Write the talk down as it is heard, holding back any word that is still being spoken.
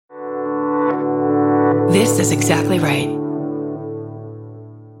This is exactly right.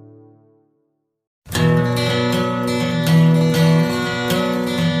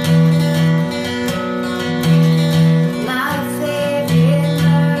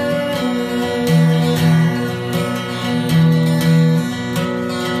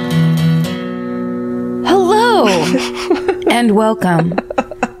 Hello, and welcome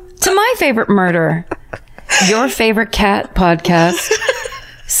to My Favorite Murder, your favorite cat podcast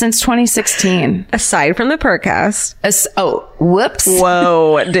since 2016. Aside from the Percast. Whoops.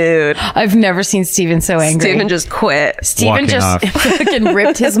 Whoa, dude. I've never seen Steven so angry. Steven just quit. Steven just fucking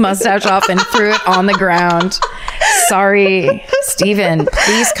ripped his mustache off and threw it on the ground. Sorry, Steven.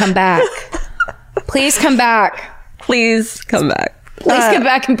 Please come back. Please come back. Please come back. Please come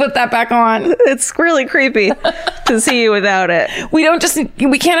back and put that back on. It's really creepy to see you without it. We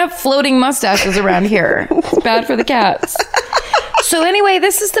can't have floating mustaches around here. It's bad for the cats. So anyway,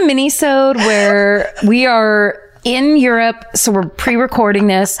 this is the Minisode where we are in Europe. So we're pre-recording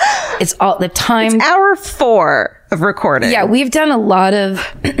this. It's all the time. It's hour 4 of recording. Yeah, we've done a lot of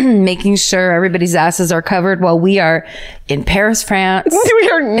making sure everybody's asses are covered while we are in Paris, France. We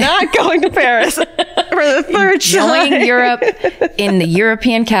are not going to Paris for the third time. Enjoying Europe in the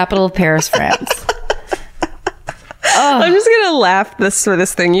European capital of Paris, France. I'm just gonna laugh for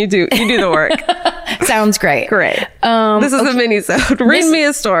this thing. You do the work. Sounds great. Great. This is the Minisode. Read me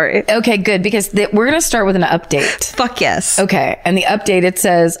a story. Okay, good, because we're gonna start with an update. Fuck yes. Okay, and the update, it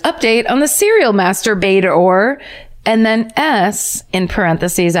says update on the serial masturbator, and then S in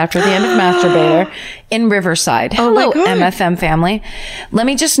parentheses after the end of masturbator in Riverside. Hello, MFM family. Let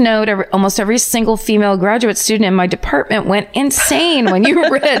me just note, almost every single female graduate student in my department went insane when you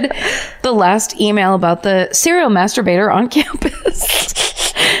read the last email about the serial masturbator on campus.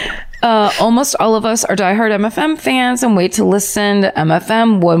 Almost all of us are diehard MFM fans and wait to listen to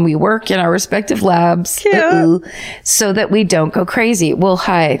MFM when we work in our respective labs. So that we don't go crazy. Well,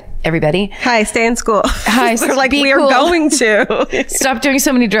 hi, everybody. Hi, stay in school. Hi, they're like, we are going to. Stop doing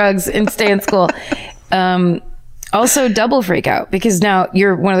so many drugs and stay in school. Also, double freak out, because now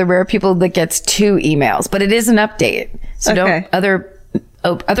you're one of the rare people that gets 2 emails, but it is an update. So don't other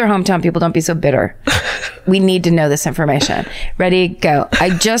hometown people, don't be so bitter. We need to know this information. Ready? Go.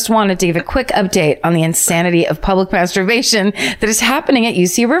 I just wanted to give a quick update on the insanity of public masturbation that is happening at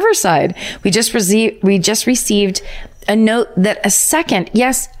UC Riverside. We just received a note that a second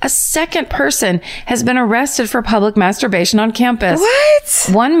person has been arrested for public masturbation on campus.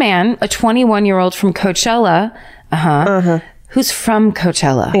 What? One man, a 21-year-old from Coachella, who's from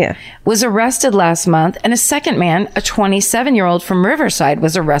Coachella, was arrested last month, and a second man, a 27-year-old from Riverside,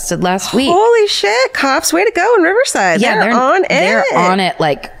 was arrested last week. Holy shit, cops, way to go in Riverside. Yeah, they're on it. They're on it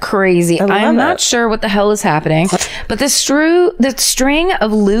like crazy. I'm not sure what the hell is happening, but the string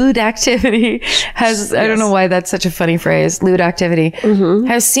of lewd activity has, I don't know why that's such a funny phrase, lewd activity,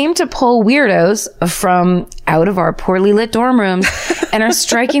 has seemed to pull weirdos from out of our poorly lit dorm rooms and are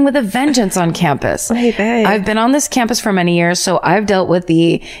striking with a vengeance on campus. I've been on this campus for many years, so I've dealt with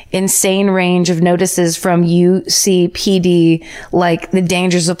the insane range of notices from UCPD, like the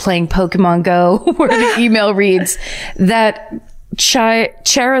dangers of playing Pokemon Go, where the email reads that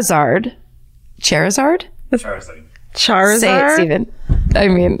Charizard? Say it, Steven. I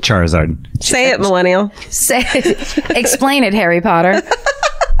mean, Charizard. Say it, millennial. Say it. Explain it, Harry Potter.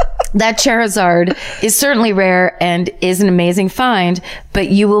 That Charizard is certainly rare and is an amazing find, but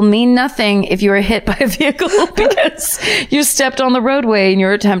you will mean nothing if you are hit by a vehicle because you stepped on the roadway in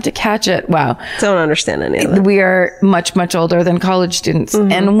your attempt to catch it. Wow. Don't understand any of that. We are much, much older than college students.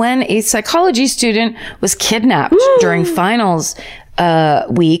 And when a psychology student was kidnapped during finals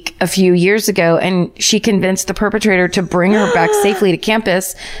week a few years ago, and she convinced the perpetrator to bring her back safely to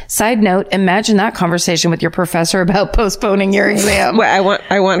campus. Side note, imagine that conversation with your professor about postponing your exam. Well,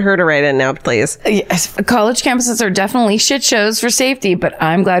 I want her to write in now, please. Yes, college campuses are definitely shit shows for safety, but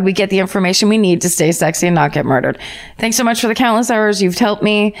I'm glad we get the information we need to stay sexy and not get murdered. Thanks so much for the countless hours you've helped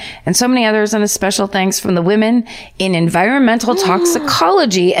me and so many others, and a special thanks from the women in environmental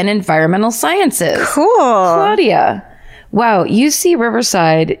toxicology and environmental sciences. Cool. Claudia. Wow, UC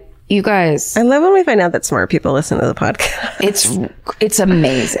Riverside, you guys. I love when we find out that smart people listen to the podcast. It's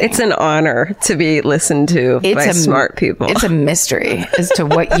amazing. It's an honor to be listened to by smart people. It's a mystery as to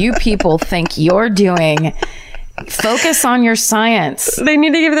what you people think you're doing. Focus on your science. They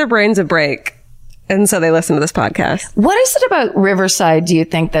need to give their brains a break. And so they listen to this podcast. What is it about Riverside, do you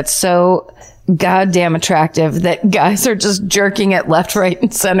think, that's so goddamn attractive that guys are just jerking it left, right,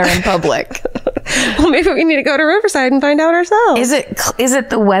 and center in public? Well, maybe we need to go to Riverside and find out ourselves. Is it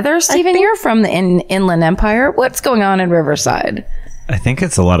the weather, Stephen? You're from the Inland Empire. What's going on in Riverside? I think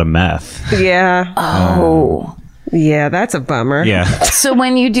it's a lot of meth. Yeah. Oh. Yeah, that's a bummer. Yeah. So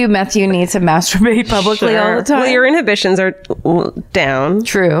when you do meth, you need to masturbate publicly all the time? Well, your inhibitions are down.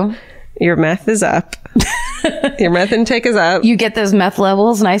 True. Your meth is up. Your meth intake is up. You get those meth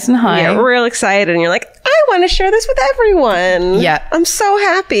levels nice and high. Yeah, real excited. And you're like, I want to share this with everyone. Yeah. I'm so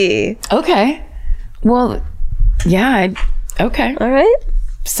happy. Okay. Well, yeah. Okay. All right.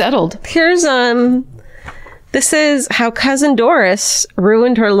 Settled. Here's, this is how Cousin Doris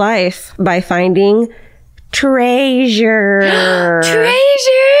ruined her life by finding treasure.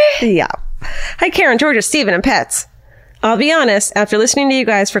 Treasure. Yeah. Hi, Karen, Georgia, Steven, and pets. I'll be honest, after listening to you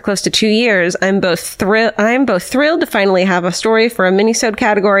guys for close to 2 years, I'm both thrilled to finally have a story for a minisode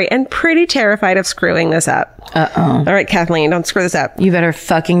category and pretty terrified of screwing this up. Uh-oh. All right, Kathleen, don't screw this up. You better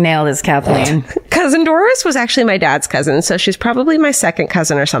fucking nail this, Kathleen. Cousin Doris was actually my dad's cousin, so she's probably my second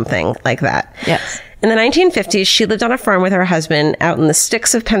cousin or something like that. Yes. In the 1950s, she lived on a farm with her husband out in the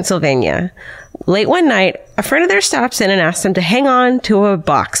sticks of Pennsylvania. Late one night, a friend of theirs stops in and asks them to hang on to a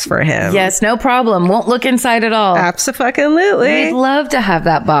box for him. Yes, no problem. Won't look inside at all. Abso-fucking-lutely. We'd love to have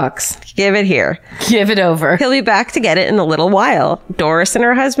that box. Give it here. Give it over. He'll be back to get it in a little while. Doris and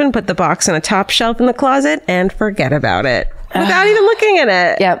her husband put the box on a top shelf in the closet and forget about it. Without even looking at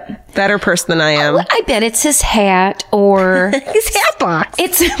it. Yep. Better person than I am. I bet it's his hat or His hat box.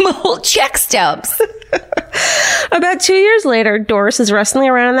 it's old check stubs. About 2 years later, Doris is wrestling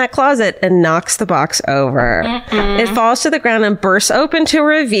around in that closet and knocks the box over. It falls to the ground and bursts open to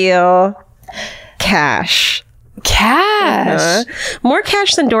reveal cash. Cash. More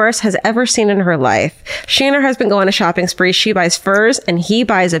cash than Doris has ever seen in her life. She and her husband go on a shopping spree. She buys furs and he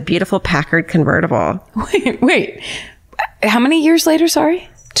buys a beautiful Packard convertible. Wait. How many years later? Sorry.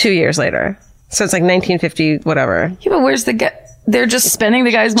 2 years later. So it's like 1950, whatever. Yeah, but where's the guy? They're just spending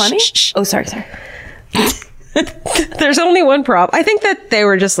the guy's money? Oh, sorry. There's only one problem. I think that they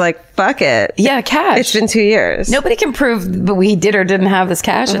were just like, fuck it. Yeah, cash. It's been 2 years. Nobody can prove that we did or didn't have this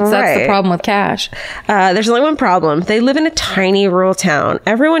cash. That's the Right. problem with cash. There's only one problem. They live in a tiny rural town.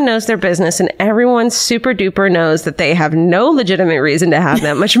 Everyone knows their business and everyone super duper knows that they have no legitimate reason to have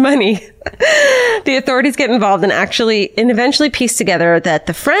that much money. The authorities get involved and eventually piece together that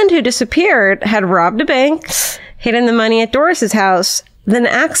the friend who disappeared had robbed a bank, hidden the money at Doris's house, then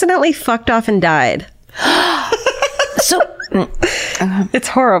accidentally fucked off and died. So, It's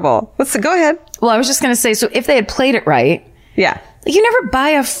horrible. Go ahead. well, I was just going to say, so if they had played it right, Yeah. you never buy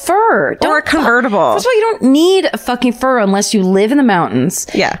a fur. Or a convertible. First of all, you don't need a fucking fur unless you live in the mountains.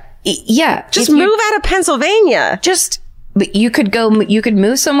 Yeah. Yeah. Just If you- move out of Pennsylvania. But you could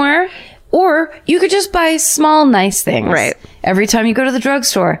move somewhere, or you could just buy small, nice things. Right. Every time you go to the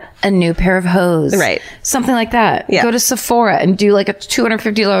drugstore, a new pair of hose. Right. Something like that. Yeah. Go to Sephora and do like a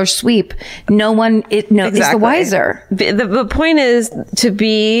 $250 sweep. No one is the Exactly. wiser. The point is to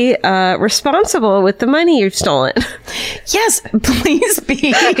be responsible with the money you've stolen. Yes, please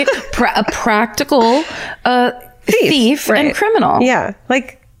be a practical thief Right. and criminal. Yeah.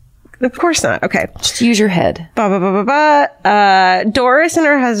 Of course not. Okay. Just use your head. Doris and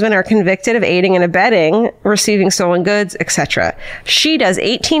her husband are convicted of aiding and abetting, receiving stolen goods, etc. She does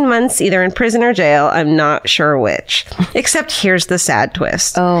 18 months either in prison or jail. I'm not sure which. Except here's the sad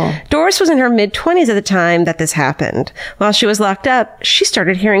twist. Oh. Doris was in her mid-20s at the time that this happened. While she was locked up, she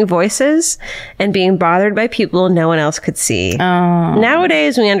started hearing voices and being bothered by people no one else could see. Oh.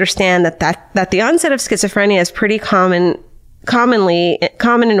 Nowadays, we understand that the onset of schizophrenia is pretty common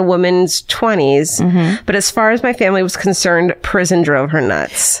in a woman's 20s. But as far as my family was concerned, prison drove her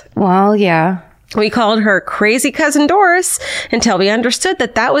nuts. Well, yeah. We called her Crazy Cousin Doris until we understood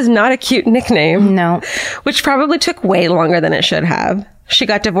that was not a cute nickname. No. Which probably took way longer than it should have. She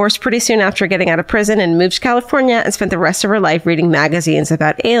got divorced pretty soon after getting out of prison and moved to California and spent the rest of her life reading magazines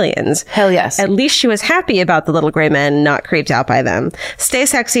about aliens. Hell yes. At least she was happy about the little gray men, not creeped out by them. Stay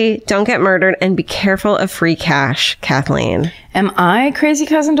sexy, don't get murdered, and be careful of free cash, Kathleen. Am I Crazy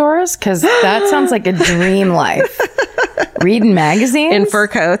Cousin Doris? Because that sounds like a dream life. Reading magazines? In fur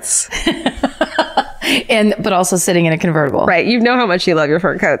coats. But also sitting in a convertible. Right. You know how much you love your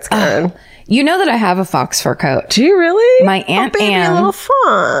fur coats, Karen. You know that I have a fox fur coat. Do you really? My Aunt baby, Anne. a little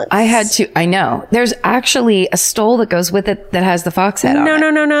fox. I know. There's actually a stole that goes with it that has the fox head on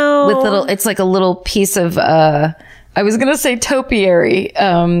it. No. With it's like a little piece of, I was going to say topiary,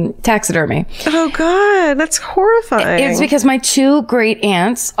 taxidermy. Oh, God. That's horrifying. It's because my two great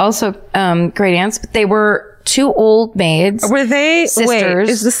aunts, also great aunts, but they were two old maids. Were they sisters? Wait,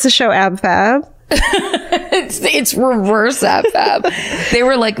 is this the show Ab Fab? It's reverse ab-fab. They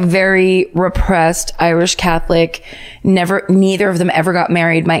were like very repressed Irish Catholic. Neither of them ever got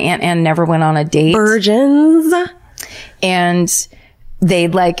married. My Aunt Anne never went on a date. Virgins. And they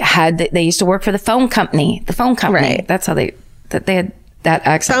they used to work for the phone company. Right. That's how they had that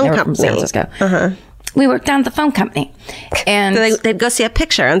accent. Phone they were company. from San Francisco. We worked down at the phone company. And So they'd go see a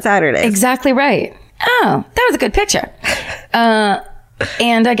picture on Saturdays. exactly right. Oh, that was a good picture.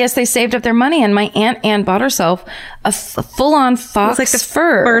 And I guess they saved up their money, and my Aunt Anne bought herself a full-on fox It's like the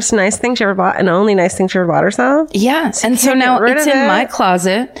fur. first nice thing she ever bought, and only nice thing she ever bought herself. Yes. And so can't now get rid it's of in it. my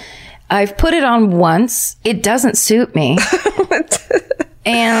closet. I've put it on once. It doesn't suit me.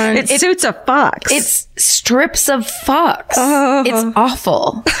 And It suits a fox. it's strips of fox. Oh. It's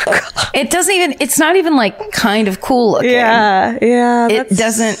awful. It doesn't even, it's not even like kind of cool looking. yeah. It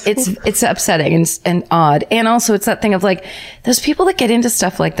doesn't, it's upsetting and odd. And also it's that thing of like, those people that get into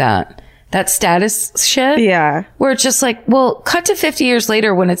stuff like that status shit. Yeah. Where it's just like, well, cut to 50 years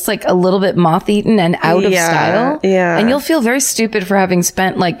later when it's like a little bit moth-eaten and out of style. Yeah. And you'll feel very stupid for having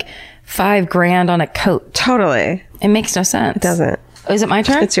spent like $5,000 on a coat. Totally. It makes no sense. It doesn't. Oh, is it my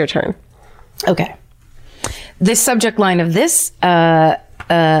turn? It's your turn. Okay. The subject line of this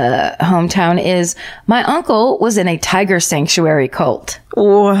hometown is, my uncle was in a tiger sanctuary cult.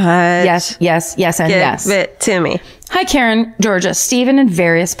 What? Yes, and yes. Give it to me. Hi, Karen, Georgia, Stephen, and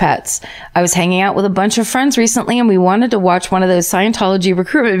various pets. I was hanging out with a bunch of friends recently, and we wanted to watch one of those Scientology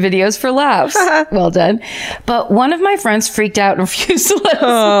recruitment videos for laughs. Well done. But one of my friends freaked out and refused to let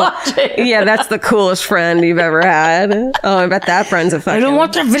us watch it. Yeah, that's the coolest friend you've ever had. Oh, I bet that friend's a fucking... I don't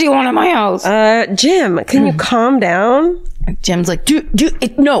want that video on at my house. Jim, can you calm down? Jim's like,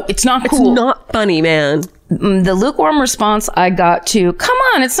 dude, no, it's not It's cool. not funny, man. The lukewarm response I got to, come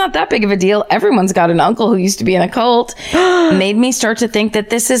on, it's not that big of a deal. Everyone's got an uncle who used to be in a cult, made me start to think that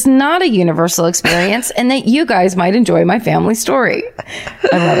this is not a universal experience and that you guys might enjoy my family story.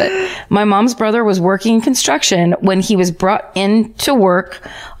 I love it. My mom's brother was working in construction when he was brought in to work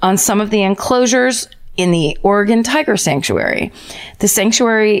on some of the enclosures in the Oregon Tiger Sanctuary. The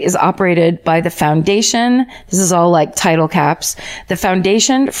sanctuary is operated by the Foundation. This is all like title caps. The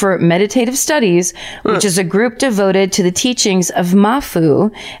Foundation for Meditative Studies, which is a group devoted to the teachings of Mafu,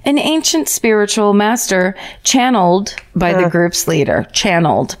 an ancient spiritual master channeled by the group's leader.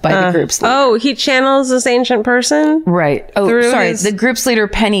 Oh, he channels this ancient person? Right. Oh, Through sorry. his- The group's leader,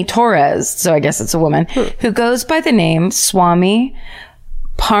 Penny Torres, so I guess it's a woman, who goes by the name Swami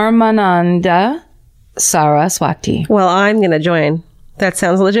Parmananda Saraswati. Well, I'm going to join. That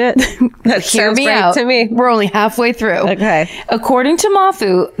sounds legit. That Hear sounds me great out. to me. We're only halfway through. Okay. According to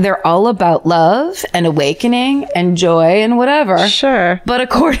Mafu, they're all about love and awakening and joy and whatever. Sure. But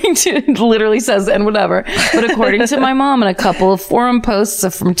according to, it literally says and whatever. But according to my mom and a couple of forum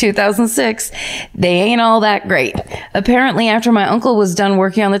posts from 2006, they ain't all that great. Apparently, after my uncle was done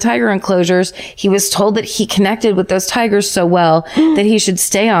working on the tiger enclosures, he was told that he connected with those tigers so well that he should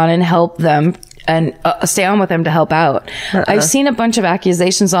stay on and help them and stay on with them to help out. I've seen a bunch of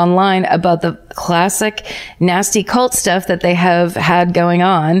accusations online about the classic nasty cult stuff that they have had going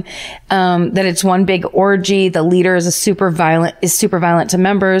on. That it's one big orgy. The leader is super violent to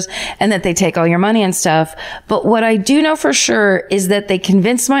members, and that they take all your money and stuff. But what I do know for sure is that they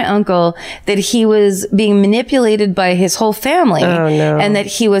convinced my uncle that he was being manipulated by his whole family, and that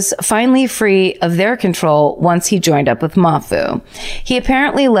he was finally free of their control once he joined up with Mafu. He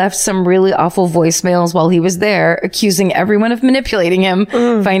apparently left some really awful voicemails while he was there, accusing everyone of manipulating him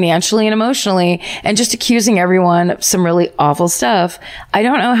financially and emotionally, and just accusing everyone of some really awful stuff. I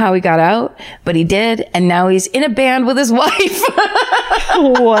don't know how he got out, but he did, and now he's in a band with his wife.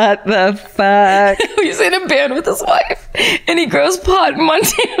 What the fuck? He's in a band with his wife, and he grows pot in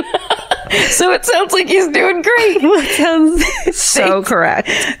Montana. So it sounds like he's doing great. That sounds so correct.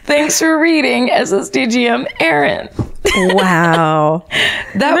 Thanks for reading, SSDGM Aaron. Wow.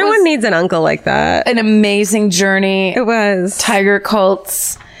 That Everyone was needs an uncle like that. an amazing journey. It was. Tiger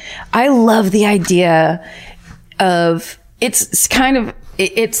cults. I love the idea of it's kind of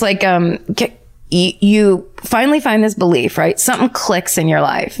it's like you finally find this belief, right? Something clicks in your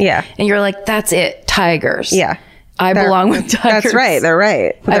life. Yeah. And you're like, that's it. Tigers. Yeah. I belong with tigers. That's right. They're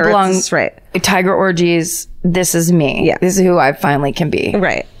right. I belong. That's right. Tiger orgies. This is me. Yeah. This is who I finally can be.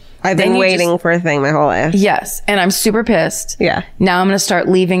 Right. I've Then been you waiting for a thing my whole life. Yes. And I'm super pissed. Yeah. Now I'm going to start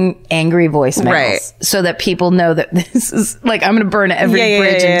leaving angry voicemails. Right. So that people know that this is like, I'm going to burn every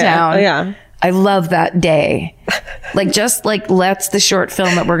bridge in town. Yeah. I love that day. Like, just like, that's the short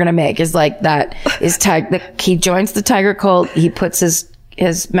film that we're going to make is like that is he joins the Tiger cult. He puts his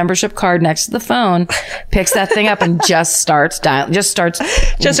membership card next to the phone, picks that thing up and just starts dialing, just starts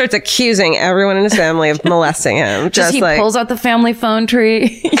accusing everyone in his family of molesting him. he pulls out the family phone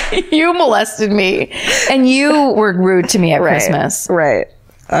tree. You molested me and you were rude to me at Christmas. Right.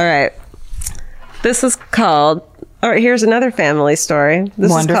 All right. This is called All right, here's another family story.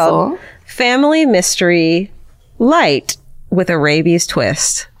 This Wonderful. is called Family Mystery Light with a Rabies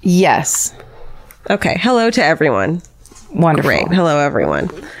Twist. Yes. Okay, hello to everyone. Wonderful. Great. Hello,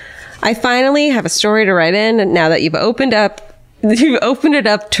 everyone. I finally have a story to write in now that you've opened it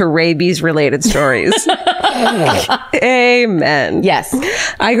up to rabies-related stories. Amen. Yes.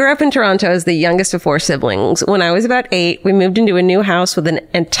 I grew up in Toronto as the youngest of 4 siblings. When I was about 8, we moved into a new house with an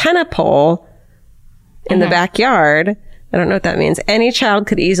antenna pole in the backyard. I don't know what that means. Any child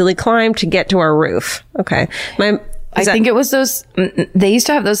could easily climb to get to our roof. Okay. I think it was those, they used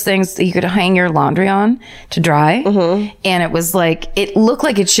to have those things that you could hang your laundry on to dry. Mm-hmm. And it was like, it looked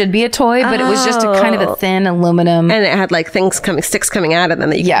like it should be a toy, but it was just a kind of a thin aluminum. And it had like sticks coming out of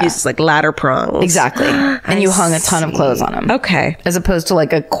them that you could use as like ladder prongs. Exactly. And you hung a ton of clothes on them. Okay. As opposed to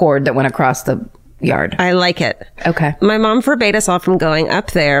like a cord that went across the yard. I like it. Okay. My mom forbade us all from going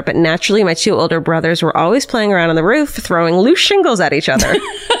up there, but naturally my 2 older brothers were always playing around on the roof, throwing loose shingles at each other.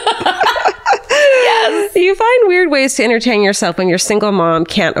 Yes. You find weird ways to entertain yourself when your single mom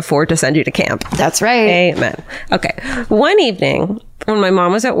can't afford to send you to camp. That's right. Amen. Okay. One evening, when my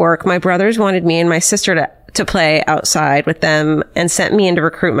mom was at work, my brothers wanted me and my sister to play outside with them and sent me in to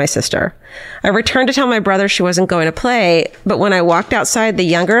recruit my sister. I returned to tell my brother she wasn't going to play, but when I walked outside, the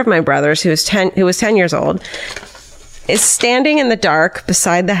younger of my brothers, who was 10 years old, is standing in the dark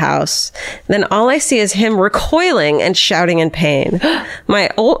beside the house. Then all I see is him recoiling and shouting in pain. My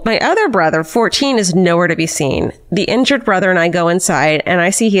other brother, 14, is nowhere to be seen. The injured brother and I go inside, and I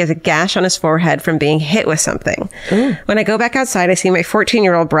see he has a gash on his forehead from being hit with something. Ooh. When I go back outside, I see my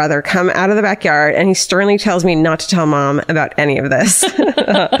 14-year-old brother come out of the backyard, and he sternly tells me not to tell mom about any of this.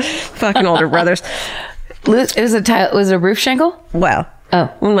 Fucking older brothers. It was a roof shingle? Well. Oh.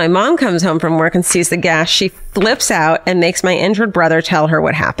 When my mom comes home from work and sees the gash, she flips out and makes my injured brother tell her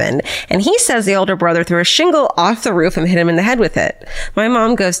what happened. And he says the older brother threw a shingle off the roof and hit him in the head with it. My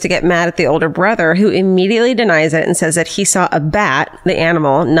mom goes to get mad at the older brother, who immediately denies it and says that he saw a bat, the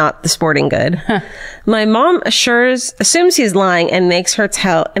animal, not the sporting good. Huh. My mom assumes he's lying and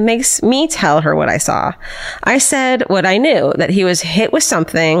makes me tell her what I saw. I said what I knew, that he was hit with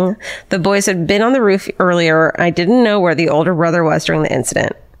something. The boys had been on the roof earlier. I didn't know where the older brother was during the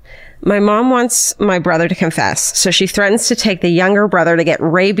incident. My mom wants my brother to confess, so she threatens to take the younger brother to get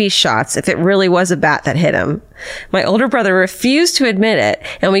rabies shots if it really was a bat that hit him. My older brother refused to admit it,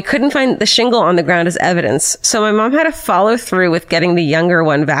 and we couldn't find the shingle on the ground as evidence, so my mom had to follow through with getting the younger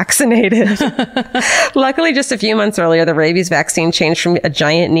one vaccinated. Luckily, just a few months earlier, the rabies vaccine changed from a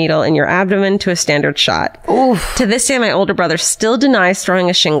giant needle in your abdomen to a standard shot. Oof. To this day, my older brother still denies throwing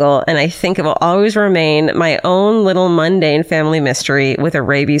a shingle, and I think it will always remain my own little mundane family mystery with a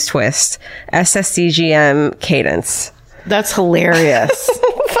rabies twist. SSCGM cadence. That's hilarious.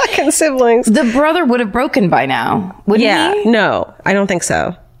 Fucking siblings. The brother would have broken by now, wouldn't he? No, I don't think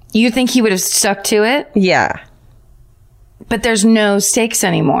so. You think he would have stuck to it? Yeah. But there's no stakes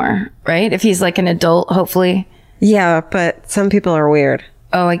anymore, right? If he's like an adult, hopefully. Yeah, but some people are weird.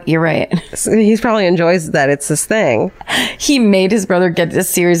 Oh, you're right. He probably enjoys that it's this thing. He made his brother get a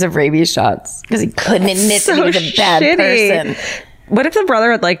series of rabies shots because he couldn't admit that he was a bad person. What if the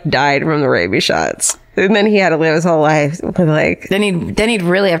brother had like died from the rabies shots? And then he had to live his whole life with like... Then he'd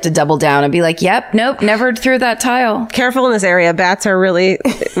really have to double down and be like, yep, nope, never threw that tile. Careful in this area. Bats are really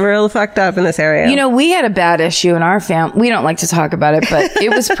fucked up in this area. You know, we had a bad issue in our family. We don't like to talk about it, but it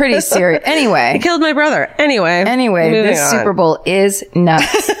was pretty serious. Anyway. It killed my brother. Anyway, this Super Bowl is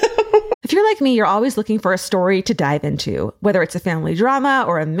nuts. If you're like me, you're always looking for a story to dive into. Whether it's a family drama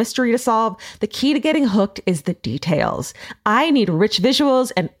or a mystery to solve, the key to getting hooked is the details. I need rich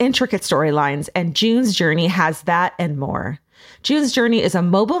visuals and intricate storylines, and June's Journey has that and more. June's Journey is a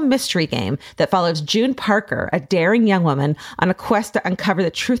mobile mystery game that follows June Parker, a daring young woman, on a quest to uncover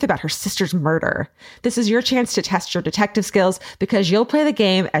the truth about her sister's murder. This is your chance to test your detective skills because you'll play the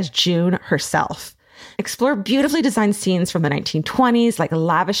game as June herself. Explore beautifully designed scenes from the 1920s, like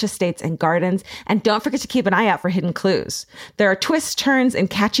lavish estates and gardens, and don't forget to keep an eye out for hidden clues. There are twists, turns, and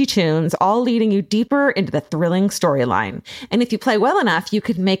catchy tunes, all leading you deeper into the thrilling storyline. And if you play well enough, you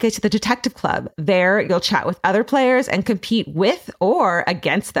could make it to the Detective Club. There, you'll chat with other players and compete with or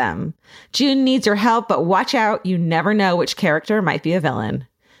against them. June needs your help, but watch out, you never know which character might be a villain.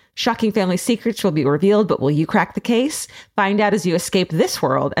 Shocking family secrets will be revealed, but will you crack the case? Find out as you escape this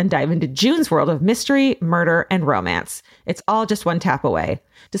world and dive into June's world of mystery, murder, and romance. It's all just one tap away.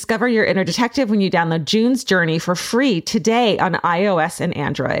 Discover your inner detective when you download June's Journey for free today on iOS and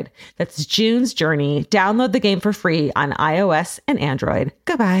Android. That's June's Journey. Download the game for free on iOS and Android.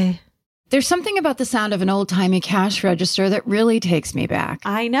 Goodbye. There's something about the sound of an old-timey cash register that really takes me back.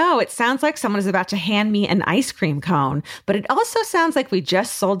 I know. It sounds like someone is about to hand me an ice cream cone, but it also sounds like we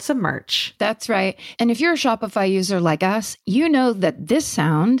just sold some merch. That's right. And if you're a Shopify user like us, you know that this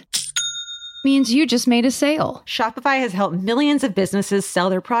sound means you just made a sale. Shopify has helped millions of businesses sell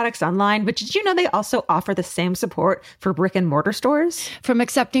their products online, but did you know they also offer the same support for brick and mortar stores? From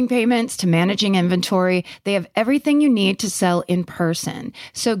accepting payments to managing inventory, they have everything you need to sell in person.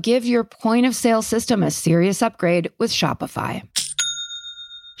 So give your point of sale system a serious upgrade with Shopify.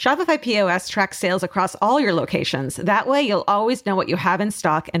 Shopify POS tracks sales across all your locations. That way, you'll always know what you have in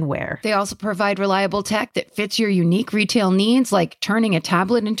stock and where. They also provide reliable tech that fits your unique retail needs, like turning a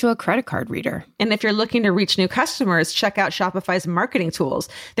tablet into a credit card reader. And if you're looking to reach new customers, check out Shopify's marketing tools.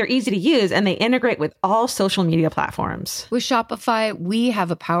 They're easy to use, and they integrate with all social media platforms. With Shopify, we have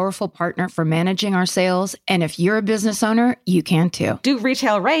a powerful partner for managing our sales. And if you're a business owner, you can too. Do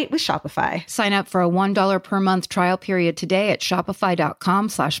retail right with Shopify. Sign up for a $1 per month trial period today at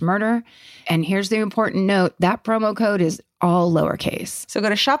shopify.com/murder. And here's the important note, that promo code is all lowercase. So go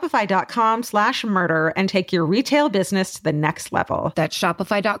to shopify.com/murder and take your retail business to the next level. That's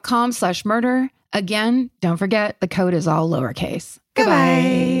shopify.com/murder. Again, don't forget, the code is all lowercase.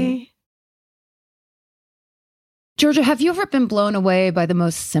 Goodbye. Georgia, have you ever been blown away by the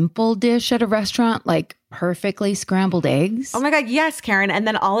most simple dish at a restaurant, like perfectly scrambled eggs? Oh my God, yes, Karen. And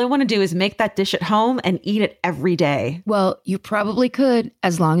then all I want to do is make that dish at home and eat it every day. Well, you probably could,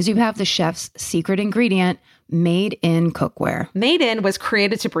 as long as you have the chef's secret ingredient, Made in Cookware. Made in was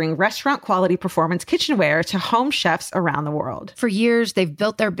created to bring restaurant quality performance kitchenware to home chefs around the world. For years, they've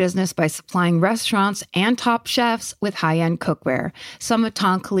built their business by supplying restaurants and top chefs with high-end cookware. Some of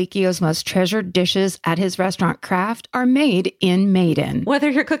Tom Colicchio's most treasured dishes at his restaurant Craft are made in Made in. Whether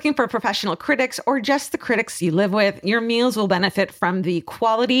you're cooking for professional critics or just the critics you live with, your meals will benefit from the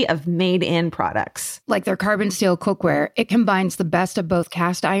quality of Made in products. Like their carbon steel cookware, it combines the best of both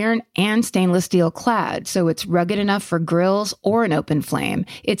cast iron and stainless steel clad, so it's rugged enough for grills or an open flame.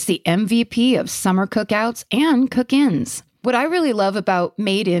 It's the MVP of summer cookouts and cook-ins. What I really love about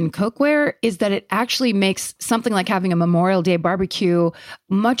Made in Cookware is that it actually makes something like having a Memorial Day barbecue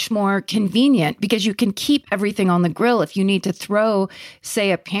much more convenient because you can keep everything on the grill. If you need to throw,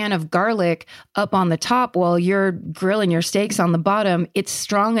 say, a pan of garlic up on the top while you're grilling your steaks on the bottom, it's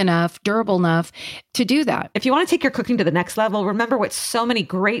strong enough, durable enough to do that. If you want to take your cooking to the next level, remember what so many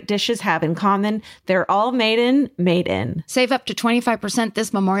great dishes have in common. They're all made in. Save up to 25%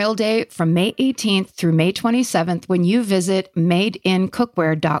 this Memorial Day from May 18th through May 27th when you visit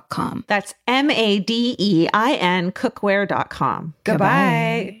madeincookware.com. That's MADEIN cookware.com.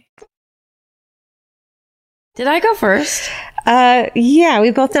 Goodbye. Did I go first? Yeah,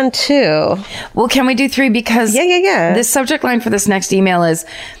 we've both done 2. Well, can we do 3? Because Yeah. the subject line for this next email is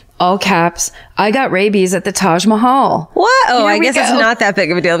all caps, I got rabies at the Taj Mahal. What? Oh, I guess go. it's not that big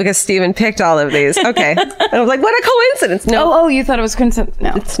of a deal because Steven picked all of these. Okay. I was like, what a coincidence. No, Oh, you thought it was coincidence?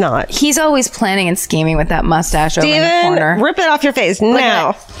 No. it's not. He's always planning and scheming with that mustache over in the corner. Steven, rip it off your face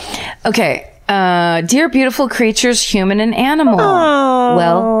now. Okay. Dear beautiful creatures, human and animal. Oh.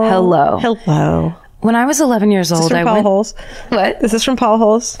 Well, hello. Hello. When I was 11 years Is old, this from Paul Holes? What? Is this from Paul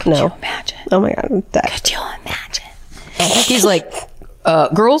Holes? No. Could you imagine? Oh my God. I'm dead. Could you imagine? He's like,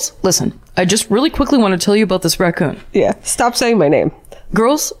 girls, listen, I just really quickly want to tell you about this raccoon. Yeah. Stop saying my name.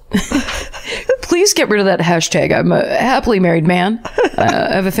 Girls, please get rid of that hashtag. I'm a happily married man.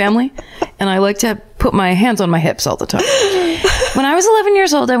 I have a family, and I like to put my hands on my hips all the time. When I was 11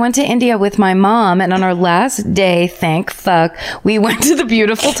 years old, I went to India with my mom, and on our last day, thank fuck, we went to the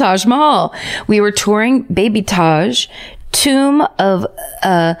beautiful Taj Mahal. We were touring Baby Taj, tomb of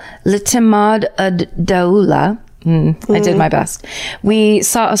Litimad ad-Daula. I did my best. We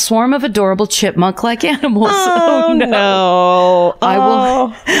saw a swarm of adorable chipmunk-like animals. Oh no.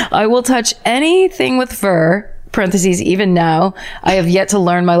 I will touch anything with fur. Parentheses, even now, I have yet to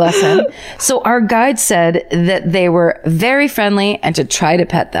learn my lesson. So our guide said that they were very friendly and to try to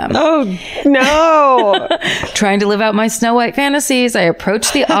pet them. Oh no. Trying to live out my Snow White fantasies, I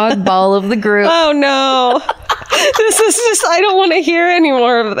approached the oddball of the group. Oh no. This is just, I don't want to hear any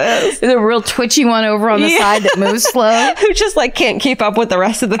more of this. The real twitchy one over on the side that moves slow. Who just like can't keep up with the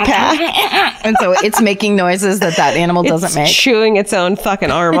rest of the pack. And so it's making noises that animal doesn't make. Chewing its own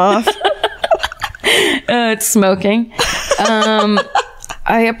fucking arm off. It's smoking.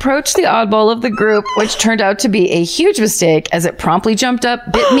 I approached the oddball of the group, which turned out to be a huge mistake as it promptly jumped up,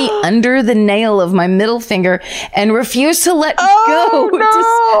 bit me under the nail of my middle finger, and refused to let go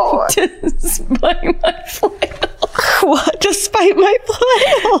despite my flail. What? Despite my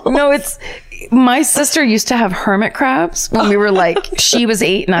flail? No, My sister used to have hermit crabs when we were like, she was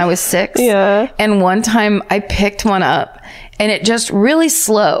 8 and I was 6. Yeah. And one time I picked one up and it just really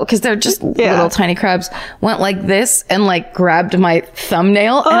slow, because they're just little tiny crabs, went like this and like grabbed my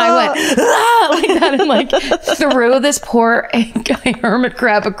thumbnail and I went like that and like threw this poor hermit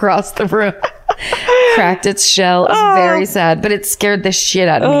crab across the room. Cracked its shell. It was very sad, but it scared the shit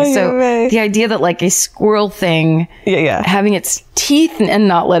out of me. So the idea that like a squirrel thing having its teeth and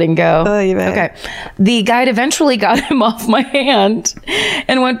not letting go. Okay. The guide eventually got him off my hand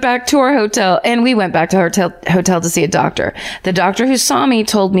and went back to our hotel, and we went back to our hotel to see a doctor. The doctor who saw me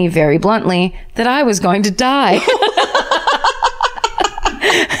told me very bluntly that I was going to die.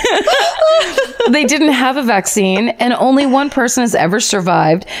 They didn't have a vaccine, and only one person has ever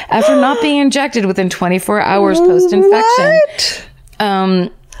survived after not being injected within 24 hours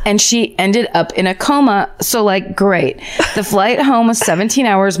post-infection. And she ended up in a coma. So like, great. The flight home was 17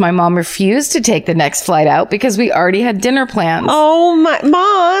 hours. My mom refused to take the next flight out because we already had dinner plans. Oh, my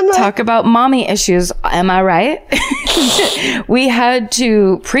mom. Talk about mommy issues. Am I right? We had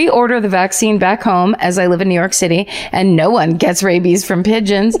to pre-order the vaccine back home, as I live in New York City and no one gets rabies from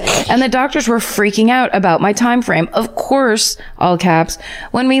pigeons. And the doctors were freaking out about my time frame. Of course, all caps.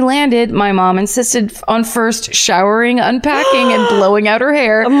 When we landed, my mom insisted on first showering, unpacking, and blowing out her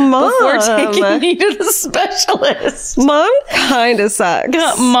hair. Mom. Before taking me to the specialist. Mom kind of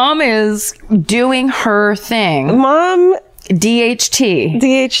sucks. Mom is doing her thing. Mom.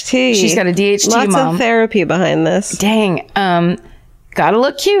 DHT. She's got a DHT. Lots mom. of therapy behind this. Dang. Gotta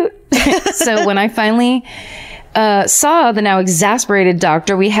look cute. So when I finally saw the now exasperated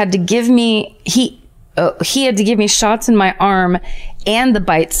doctor, he had to give me shots in my arm and the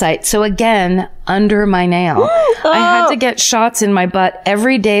bite site. So again, under my nail. I had to get shots in my butt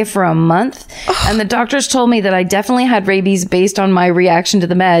every day for a month. And the doctors told me that I definitely had rabies based on my reaction to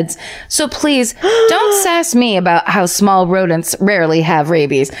the meds. So please don't sass me about how small rodents rarely have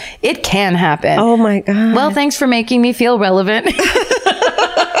rabies. It can happen. Oh my God. Well, thanks for making me feel relevant.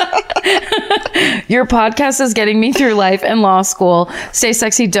 Your podcast is getting me through life and law school. Stay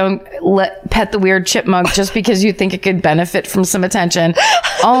sexy. Don't pet the weird chipmunk just because you think it could benefit from some attention.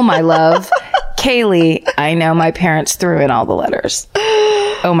 Oh, my love. Kaylee, I know my parents threw in all the letters.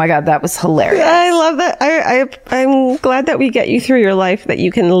 Oh my God, that was hilarious. I love that. I'm glad that we get you through your life, that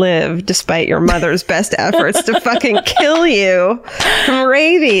you can live despite your mother's best efforts to fucking kill you from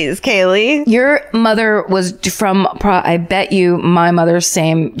rabies, Kaylee. Your mother was from, I bet you, my mother's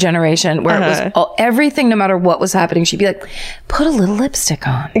same generation, where it was everything, no matter what was happening, she'd be like, put a little lipstick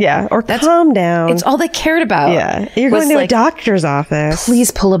on. Yeah, or calm down. It's all they cared about. Yeah, you're going to a doctor's office. Please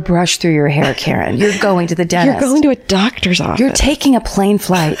pull a brush through your hair, Karen. You're going to the dentist. You're going to a doctor's office. You're taking a plane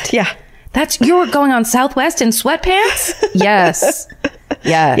flight. Yeah. You're going on Southwest in sweatpants? Yes.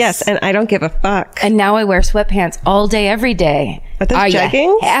 Yes, and I don't give a fuck. And now I wear sweatpants all day, every day. Are those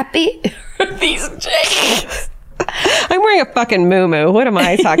jeggings? Happy? These jeggings. I'm wearing a fucking muumuu. What am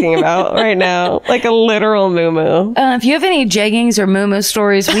I talking about right now? Like a literal muumuu. If you have any jeggings or muumuu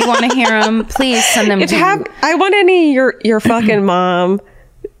stories, we want to hear them. Please send them I want any your fucking mom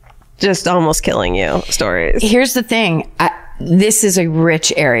just almost killing you stories. Here's the thing. This is a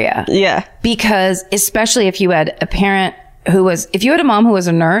rich area. Yeah. Because especially if you had a parent if you had a mom who was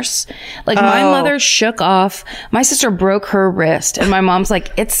a nurse, like my mother shook off, my sister broke her wrist and my mom's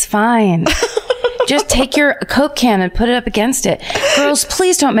like, it's fine. Just take your Coke can and put it up against it. Girls,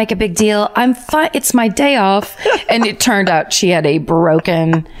 please don't make a big deal. I'm fine. It's my day off. And it turned out she had a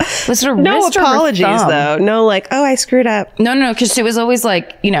broken, was it a no wrist apologies or her thumb? Though. No, like, oh, I screwed up. No. Because it was always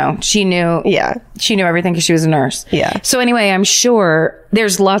like, she knew. Yeah. She knew everything because she was a nurse. Yeah. So anyway, I'm sure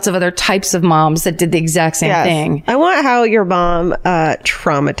there's lots of other types of moms that did the exact same thing. I want how your mom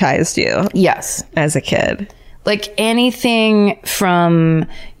traumatized you. Yes. As a kid. Like anything from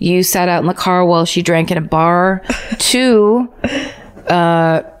you sat out in the car while she drank in a bar to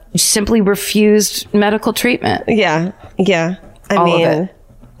simply refused medical treatment. Yeah. I mean,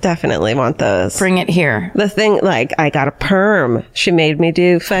 definitely want those. Bring it here. The thing, like, I got a perm. She made me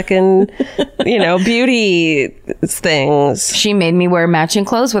do fucking, beauty things. She made me wear matching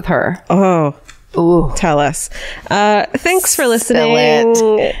clothes with her. Oh. Ooh. Tell us. Thanks for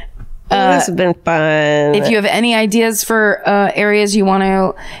listening. This has been fun. If you have any ideas for areas you want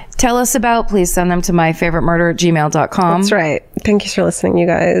to tell us about, please send them to myfavoritemurder@gmail.com. That's right. Thank you for listening, you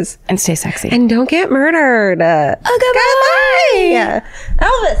guys. And stay sexy. And don't get murdered. Goodbye.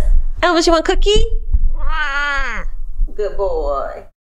 Elvis, you want a cookie? Good boy.